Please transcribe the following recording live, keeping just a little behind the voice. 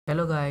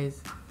Hello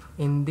guys,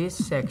 in this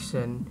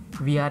section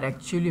we are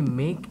actually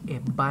make a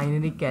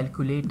binary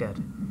calculator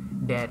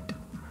that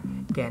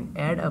can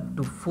add up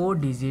to 4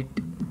 digit.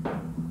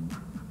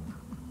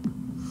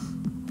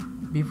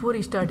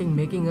 Before starting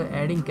making a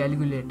adding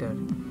calculator,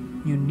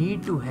 you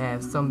need to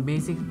have some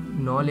basic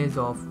knowledge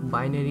of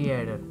binary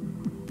adder.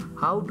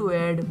 How to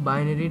add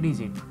binary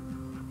digit?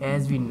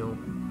 As we know,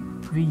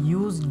 we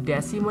use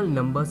decimal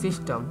number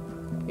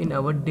system in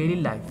our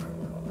daily life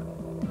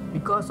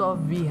because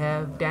of we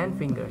have 10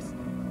 fingers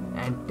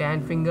and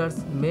 10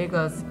 fingers make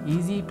us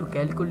easy to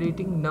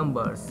calculating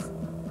numbers,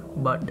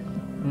 but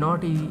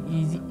not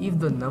easy if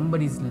the number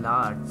is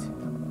large.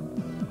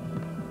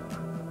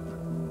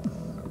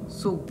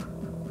 So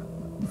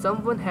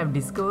someone have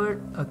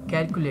discovered a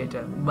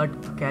calculator,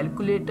 but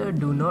calculator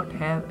do not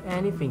have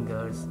any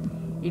fingers.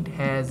 It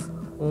has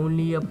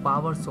only a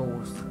power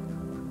source,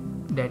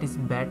 that is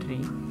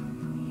battery,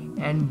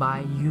 and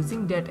by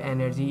using that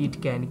energy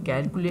it can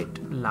calculate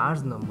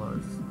large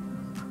numbers.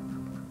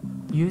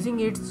 Using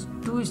its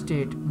two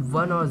state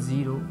 1 or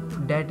 0,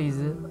 that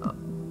is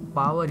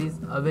power is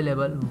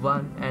available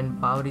 1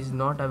 and power is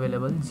not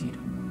available 0.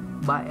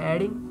 By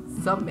adding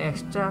some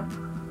extra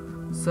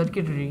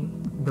circuitry,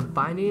 the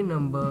binary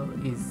number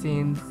is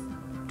seems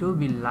to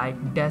be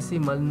like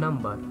decimal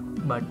number,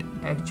 but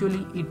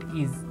actually it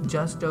is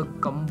just a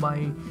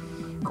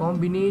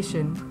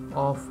combination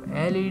of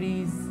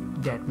LEDs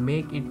that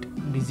make it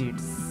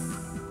digits.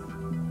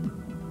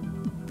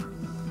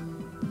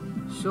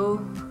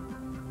 So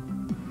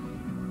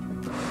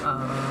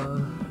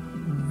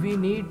we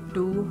need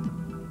to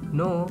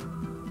know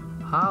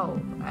how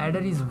adder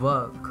is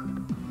work.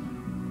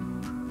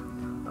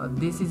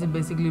 This is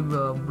basically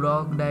a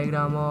block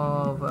diagram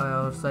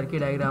of circuit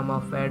diagram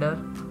of adder.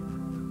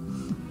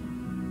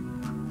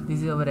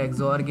 This is our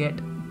XOR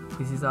gate.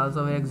 This is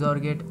also our XOR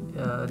gate.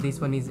 This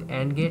one is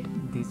AND gate.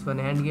 This one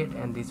AND gate,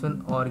 and this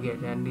one OR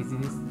gate. And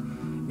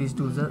these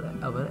two are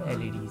our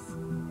LEDs.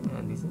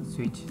 And this is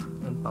switch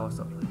and power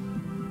supply.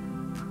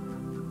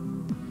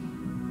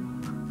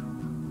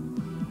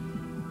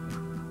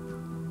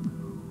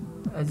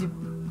 As you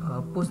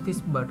push this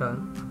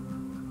button,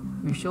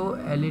 we show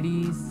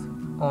LEDs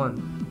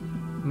on,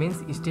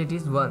 means state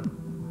is 1.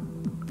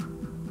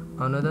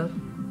 Another,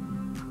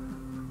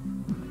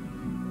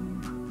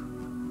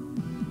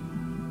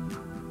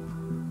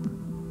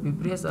 we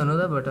press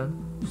another button,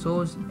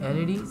 shows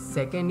LED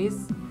second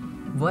is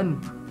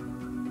 1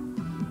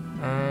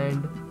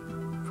 and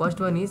first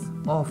one is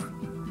off,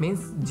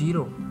 means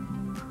 0.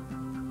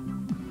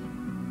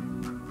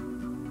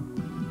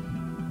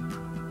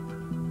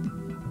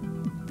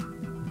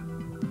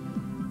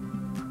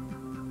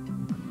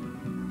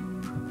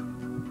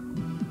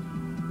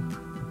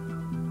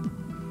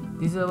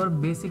 This is our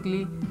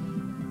basically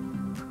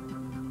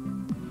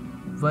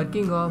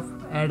working of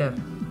adder,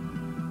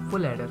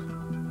 full adder.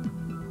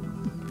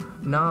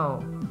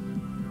 Now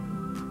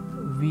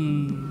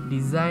we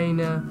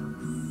design a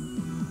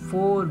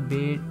 4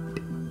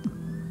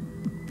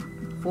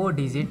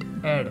 digit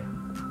add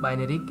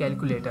binary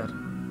calculator.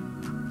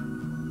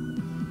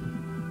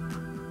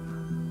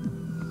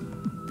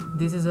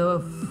 This is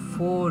our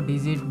 4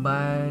 digit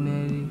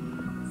binary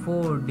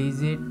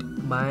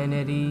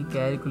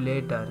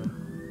calculator.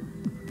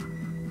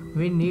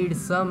 We need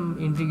some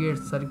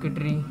integrated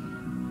circuitry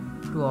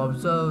to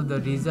observe the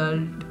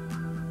result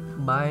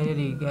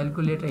binary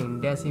calculator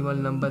in decimal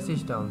number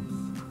systems.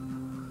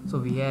 So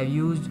we have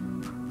used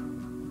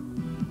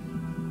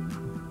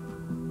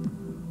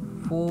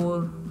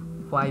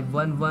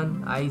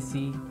 4511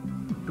 IC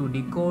to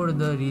decode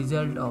the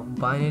result of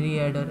binary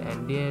adder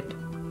and get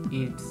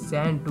it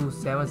sent to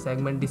 7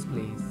 segment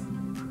displays.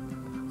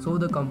 So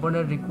the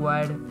component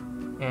required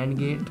AND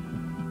gate,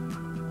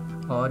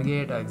 OR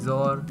gate,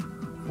 XOR,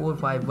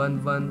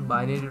 4511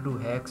 binary to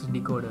hex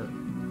decoder,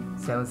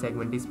 7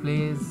 segment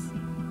displays,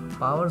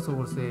 power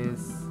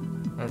sources,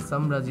 and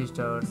some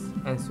registers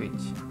and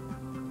switch.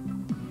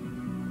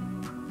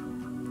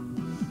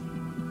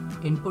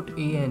 Input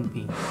A and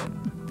B.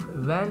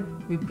 When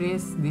we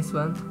press this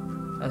one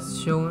as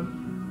shown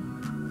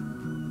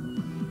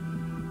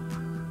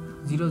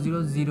 000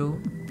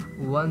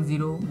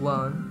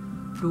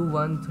 101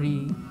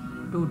 213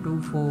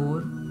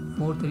 224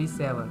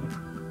 437,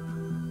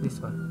 this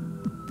one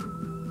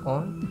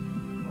on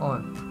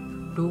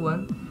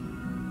 21,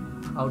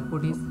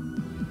 output is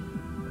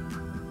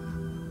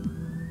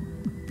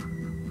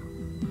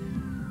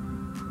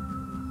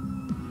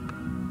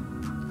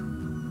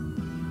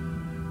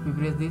we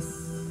press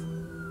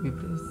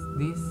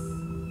this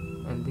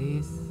and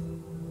this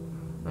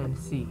and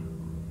C,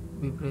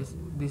 we press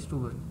these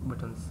two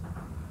buttons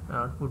and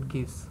output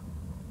gives.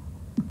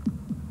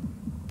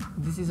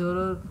 This is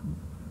our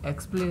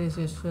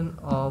explanation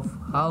of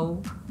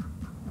how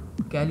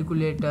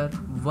calculator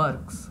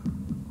works.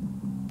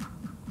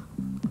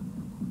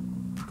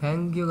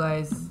 Thank you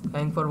guys,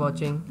 thanks for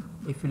watching.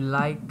 If you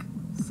like,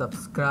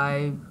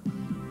 subscribe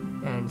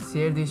and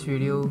share this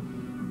video,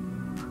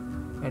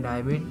 and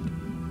I meet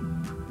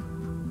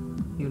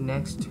you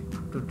next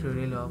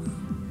tutorial of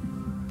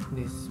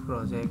this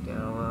project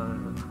our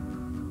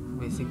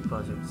basic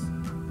projects.